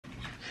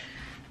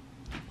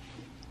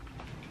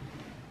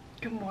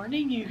Good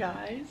morning, you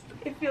guys.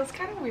 It feels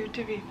kind of weird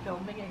to be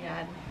filming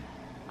again.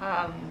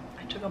 I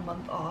took a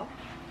month off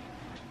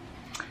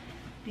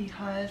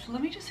because,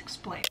 let me just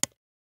explain.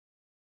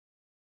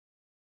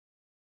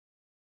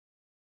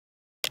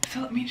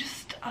 So let me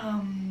just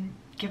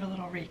give a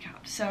little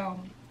recap. So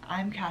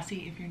I'm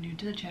Cassie. If you're new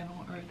to the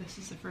channel or if this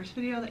is the first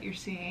video that you're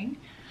seeing,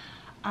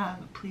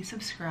 please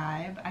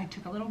subscribe. I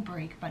took a little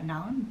break, but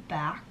now I'm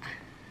back,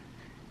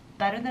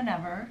 better than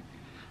ever.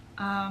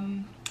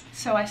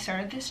 So I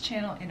started this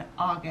channel in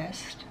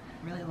August.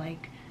 I really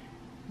like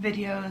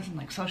videos and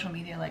like social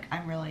media, like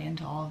I'm really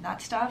into all of that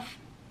stuff.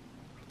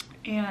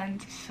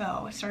 And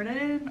so I started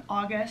it in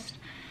August.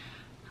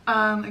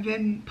 I've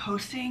been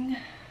posting,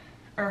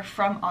 or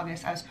from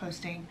August I was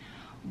posting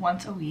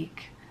once a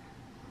week.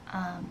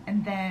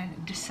 And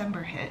then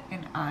December hit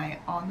and I,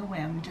 on the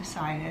whim,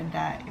 decided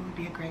that it would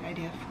be a great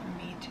idea for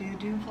me to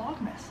do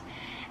Vlogmas.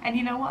 And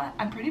you know what?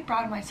 I'm pretty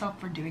proud of myself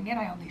for doing it.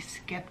 I only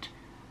skipped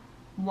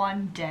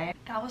one day.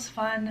 That was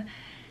fun.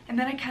 And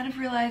then I kind of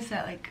realized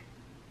that like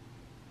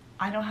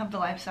I don't have the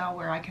lifestyle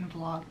where I can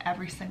vlog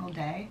every single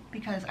day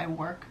because I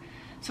work.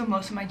 So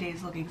most of my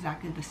days look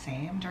exactly the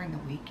same during the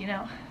week, you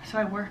know? So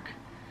I work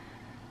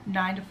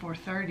 9 to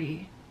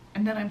 4:30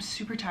 and then I'm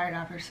super tired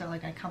after, so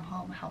like I come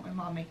home, help my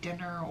mom make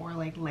dinner or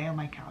like lay on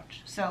my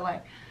couch. So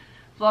like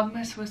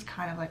Vlogmas was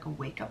kind of like a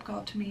wake-up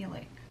call to me,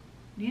 like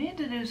you need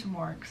to do some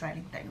more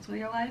exciting things with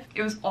your life.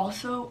 It was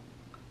also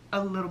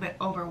a little bit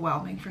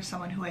overwhelming for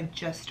someone who had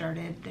just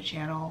started the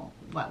channel,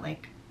 what,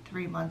 like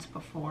 3 months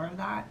before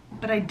that.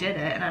 But I did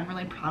it and I'm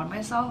really proud of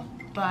myself.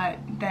 But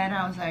then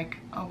I was like,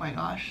 oh my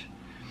gosh,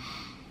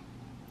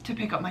 to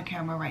pick up my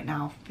camera right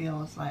now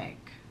feels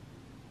like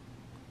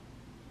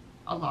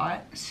a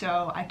lot.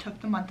 So I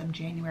took the month of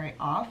January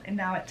off and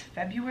now it's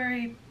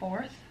February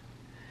 4th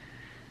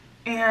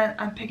and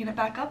I'm picking it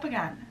back up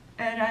again.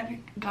 And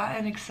I've got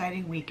an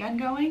exciting weekend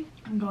going.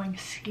 I'm going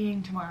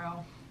skiing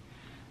tomorrow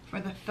for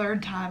the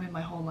 3rd time in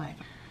my whole life.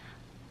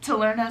 To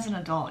learn as an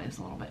adult is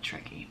a little bit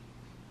tricky.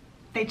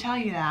 They tell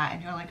you that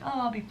and you're like, oh,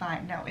 I'll be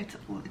fine. No,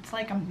 it's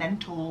like a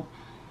mental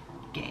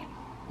game.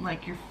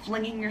 Like you're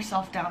flinging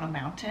yourself down a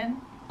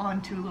mountain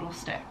on 2 little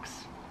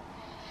sticks.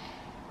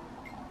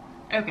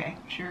 Okay,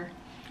 sure.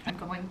 I'm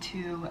going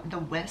to the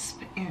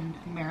Wisp in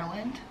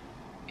Maryland,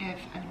 if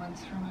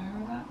anyone's familiar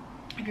with that.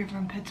 If you're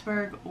from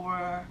Pittsburgh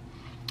or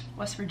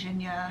West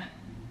Virginia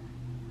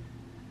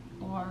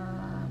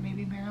or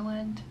maybe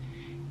Maryland,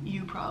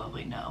 you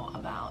probably know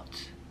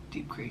about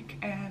Deep Creek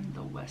and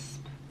the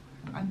Wisp.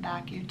 I'm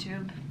back,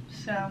 YouTube.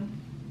 So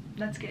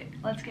let's get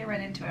right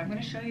into it. I'm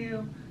gonna show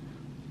you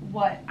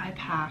what I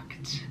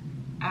packed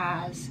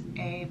as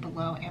a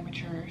below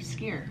amateur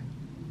skier.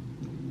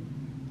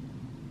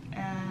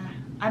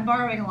 I'm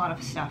borrowing a lot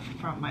of stuff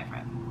from my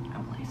friend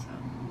Emily, so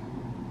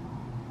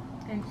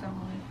thanks,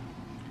 Emily.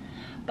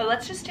 But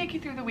let's just take you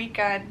through the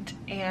weekend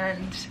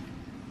and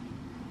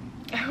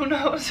who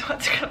knows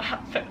what's gonna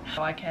happen.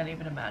 Oh, I can't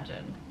even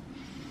imagine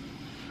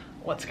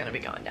what's gonna be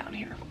going down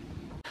here.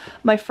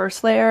 My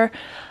first layer,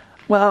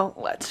 well,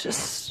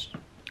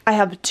 I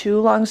have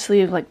 2 long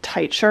sleeve like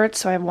tight shirts.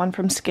 So I have one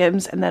from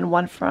Skims and then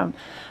one from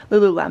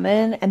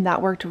Lululemon, and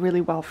that worked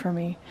really well for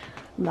me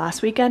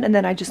last weekend. And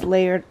then I just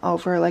layered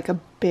over like a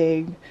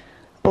big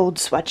old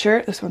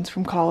sweatshirt. This one's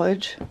from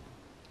college,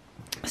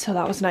 so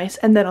that was nice.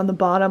 And then on the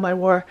bottom I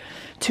wore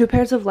 2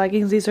 pairs of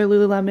leggings. These are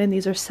Lululemon,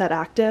 these are Set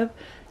Active,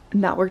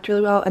 and that worked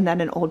really well. And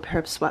then an old pair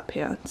of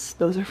sweatpants.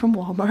 Those are from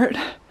Walmart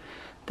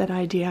that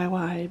I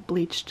DIY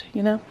bleached,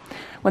 you know,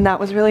 when that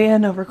was really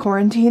in over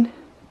quarantine.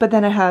 But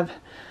then I have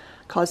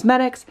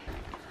cosmetics,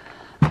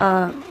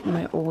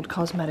 my old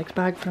cosmetics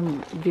bag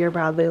from Vera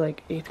Bradley,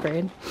 like 8th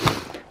grade.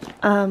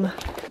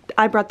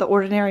 I brought the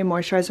Ordinary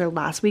moisturizer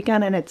last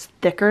weekend and it's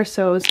thicker,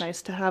 so it was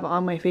nice to have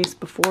on my face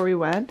before we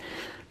went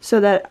so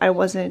that I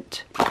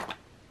wasn't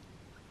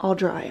all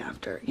dry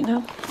after, you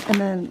know. And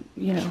then,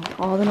 you know,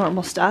 all the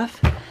normal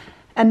stuff,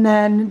 and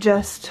then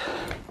just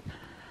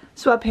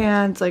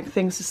sweatpants, like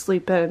things to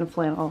sleep in,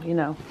 flannel, you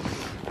know,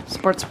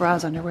 sports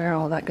bras, underwear,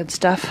 all that good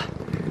stuff.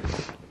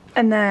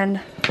 And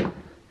then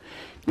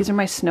these are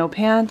my snow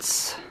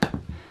pants.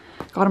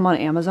 Got them on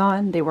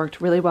Amazon. They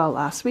worked really well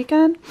last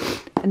weekend.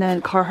 And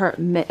then Carhartt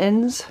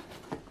mittens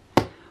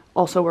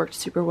also worked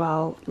super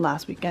well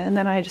last weekend. And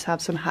then I just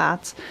have some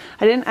hats.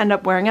 I didn't end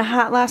up wearing a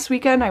hat last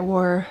weekend. I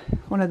wore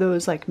one of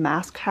those like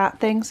mask hat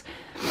things.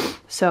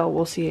 So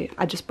we'll see.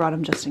 I just brought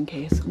them just in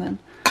case. And then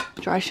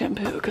dry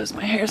shampoo because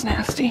my hair's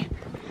nasty.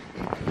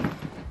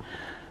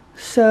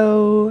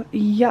 So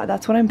yeah,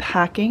 that's what I'm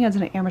packing as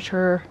an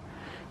amateur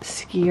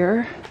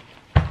skier.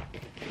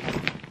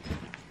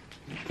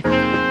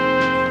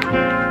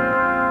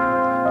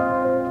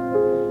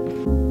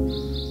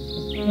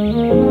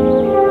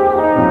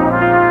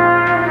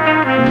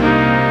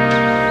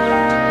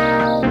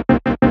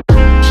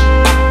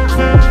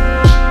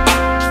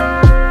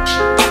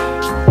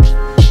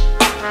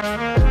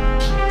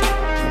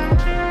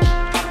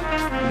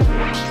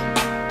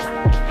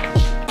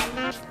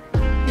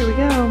 Here we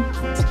go.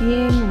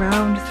 Skiing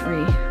round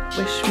 3.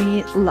 Wish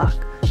me luck.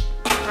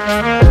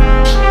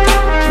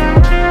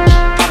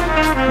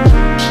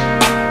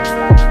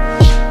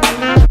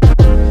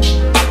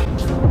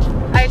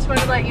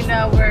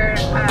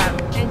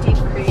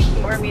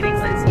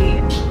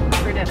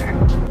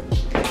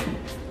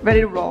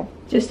 Ready to roll.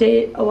 Just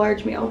ate a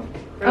large meal.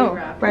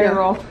 Ready to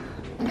roll.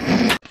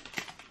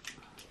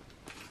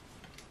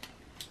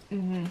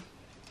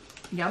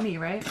 Yummy,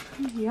 right?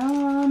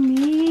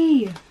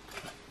 Yummy.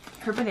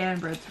 Her banana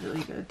bread's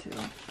really good too.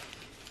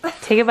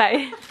 Take a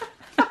bite.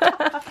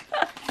 I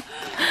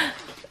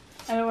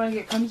don't want to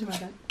get crumbs in my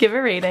bed. Give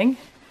a rating.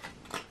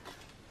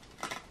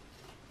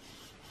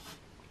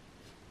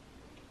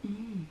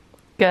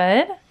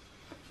 Good.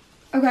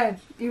 Okay,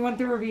 you want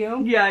the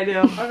review? Yeah, I do.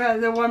 Okay,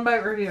 the 1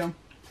 bite review.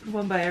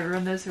 One by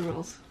everyone, knows the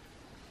rules.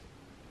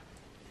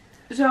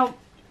 So,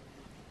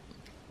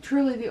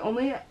 truly the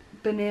only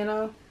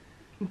banana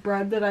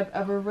bread that I've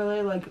ever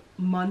really like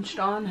munched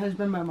on has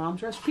been my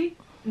mom's recipe.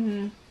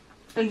 And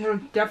so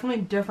it's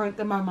definitely different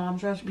than my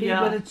mom's recipe,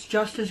 but it's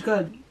just as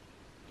good.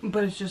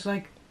 But it's just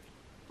like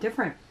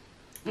different.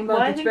 And, Well,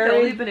 like, I it's think very, the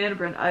only banana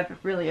bread I've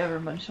really ever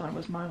munched on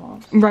was my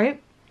mom's.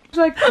 right? It's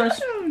like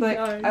crystals. Like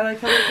God. I like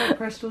how there's like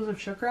crystals of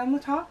sugar on the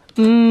top.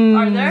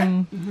 Are there?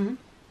 Mm-hmm.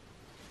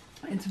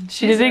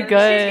 She did it She's good.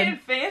 getting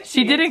fancy.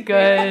 She did it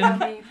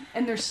good.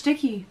 And they're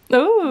sticky.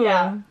 Ooh.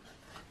 Yeah.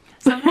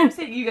 Sometimes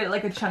you get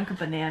like a chunk of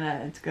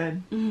banana, it's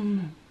good.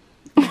 Mm.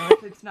 You know,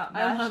 if it's not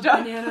I love mashed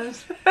up.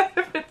 bananas.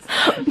 If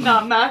it's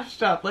not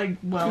mashed up like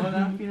well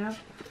enough, you know?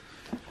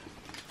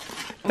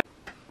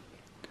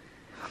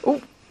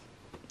 Oh.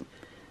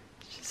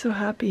 She's so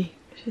happy.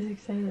 She's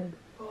excited.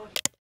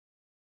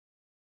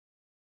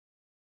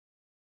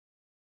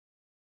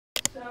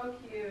 So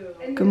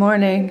cute. Good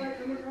morning.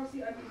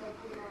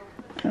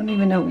 I don't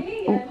even know.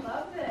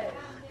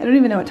 I don't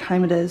even know what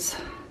time it is.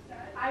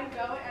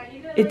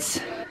 It's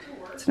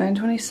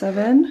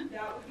 9:27.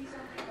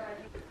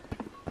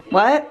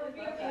 What?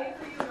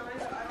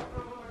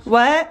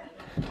 What?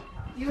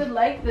 You would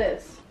like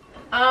this.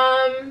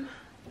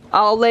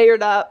 All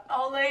layered up.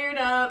 All layered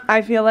up.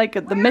 I feel like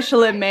the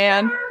Michelin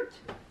man.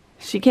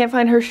 She can't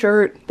find her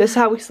shirt. This is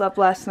how we slept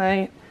last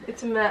night.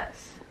 It's a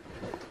mess.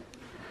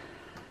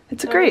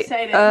 It's I'm great.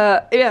 excited.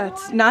 Yeah,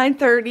 it's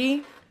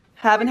 9:30.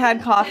 Haven't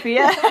had coffee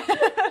yet.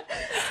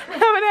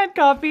 Haven't had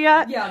coffee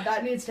yet. Yeah,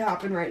 that needs to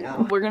happen right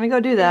now. We're gonna go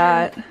do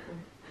that.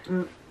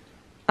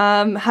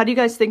 How do you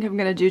guys think I'm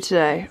gonna do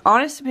today?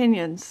 Honest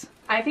opinions.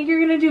 I think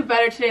you're gonna do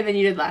better today than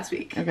you did last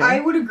week. Okay. I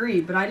would agree,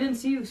 but I didn't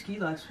see you ski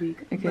last week.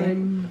 Okay. But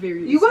I'm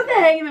very You got the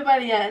hang of it by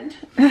the end.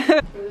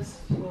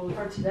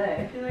 For today,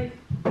 I feel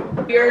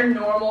like your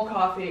normal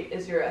coffee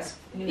is your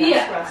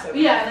espresso.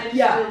 Yeah, and then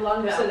just do a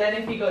long So then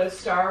if you go to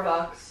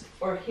Starbucks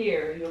or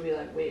here, you'll be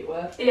like, wait,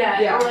 what?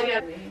 yeah, or like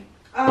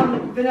a,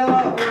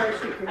 vanilla or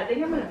sweet cream. I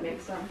think I'm gonna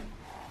make some.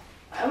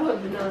 I want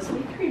vanilla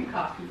sweet cream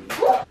coffee.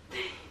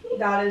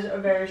 That is a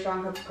very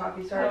strong cup of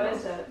coffee. Sorry. How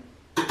is it?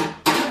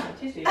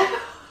 Too sweet.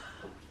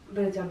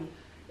 But it's yummy.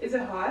 Is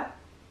it hot?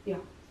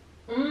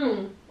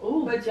 Mmm.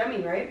 Ooh. But it's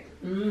yummy, right?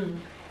 Mmm.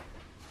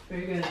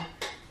 Very good.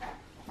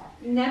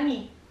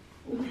 Nummy.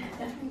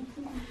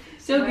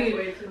 So good.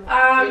 Way too much.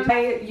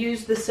 I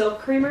used the silk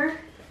creamer,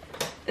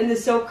 and the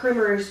silk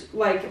creamer is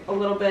like a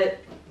little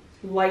bit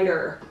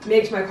lighter.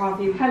 Makes my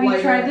coffee Have lighter.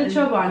 you tried the and-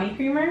 Chobani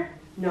creamer?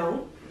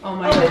 No. Oh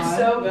my Oh, god. it's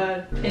so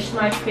good. It's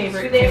my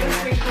favorite So they have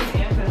creamer. a sweet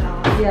cream and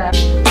vanilla. Yeah.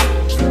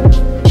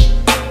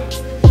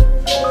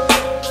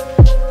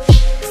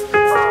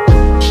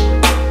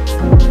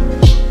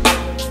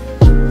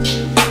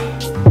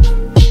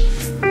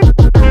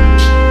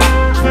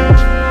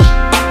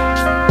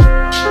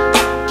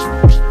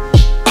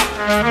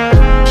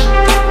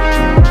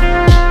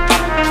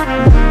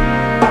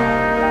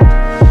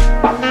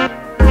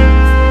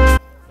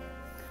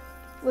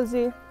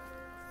 Lizzie,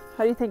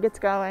 how do you think it's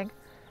going?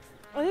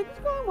 I think it's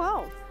going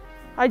well,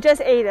 I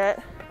just ate it.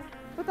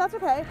 but that's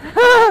okay.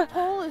 The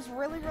pole is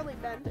really, really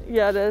bent.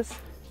 Yeah, it is.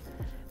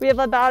 We have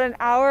about an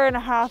hour and a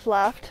half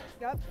left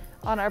Yep.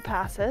 on our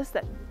passes.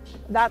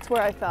 That's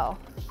where I fell.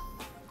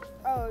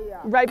 Oh yeah.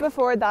 Right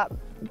before that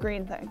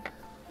green thing.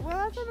 Well,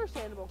 that's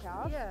understandable,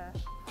 Cal. Yeah.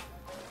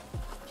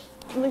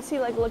 Lucy,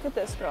 like, look at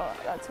this girl.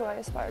 That's who I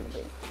aspire to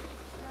be.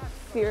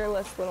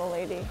 Fearless little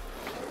lady.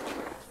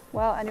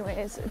 Well,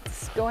 anyways,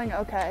 it's going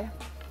okay.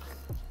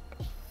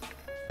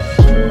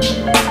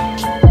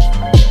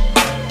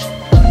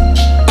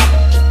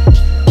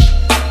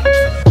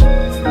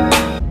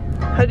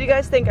 How do you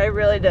guys think I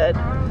really did?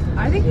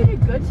 I think you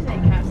did good today,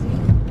 Cassie.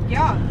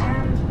 Yeah.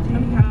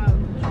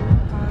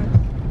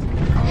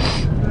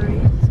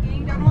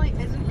 Skiing definitely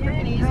isn't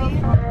freaking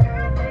easy.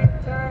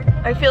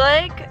 I feel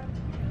like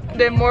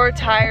the more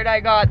tired I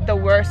got, the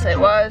worse it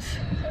was.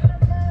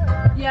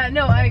 Yeah,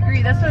 no, I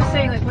agree. That's what I was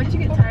saying. Like, once you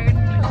get tired and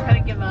you just kind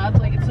of give up,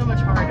 like, it's so much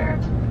harder.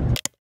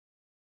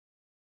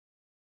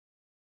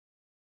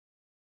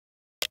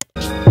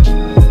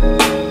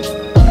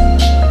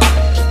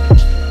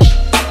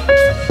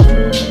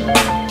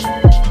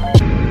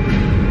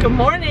 Good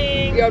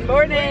morning! Good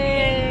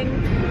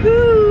morning!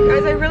 Woo.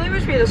 Guys, I really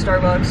wish we had a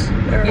Starbucks.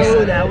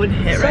 Oh, that would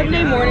hit right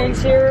Sunday now.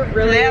 mornings here, Do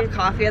really. they have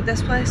coffee at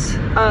this place?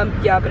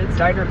 Yeah, but it's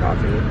diner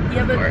coffee.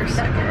 Yeah, but Of course.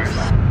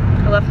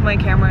 I left my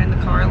camera in the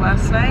car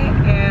last night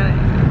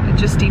and it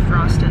just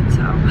defrosted,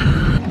 so.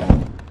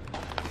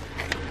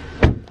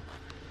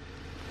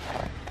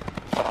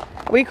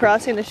 Are we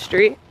crossing the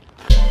street?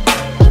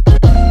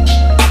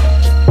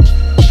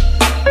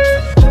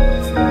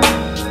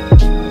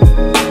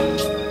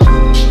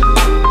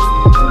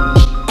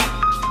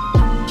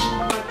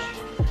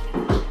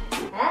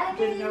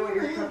 Didn't know what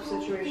your cup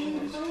situation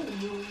is.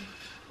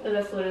 And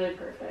that's literally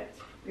perfect.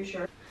 You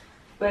sure?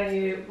 But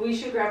we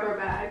should grab our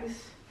bags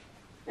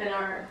and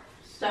our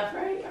stuff,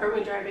 right? Are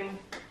we driving?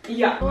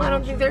 Yeah. Well, I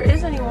don't think there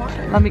is any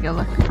water. Let me go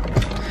look.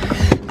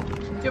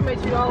 Do you want my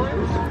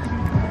 $2?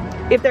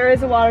 If there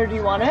is a water, do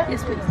you want it?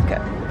 Yes, please. Okay.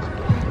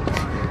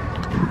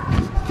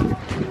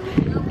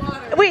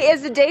 Wait,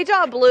 is the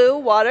Deja blue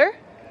water?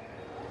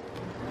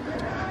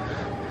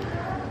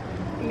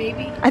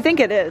 Maybe. I think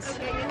it is.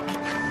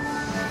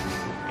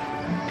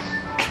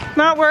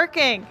 Not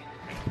working.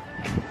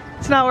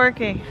 It's not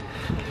working.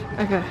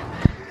 Okay.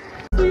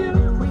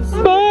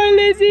 Bye,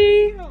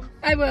 Lizzie.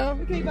 I will.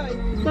 Okay, bye.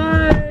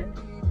 Bye.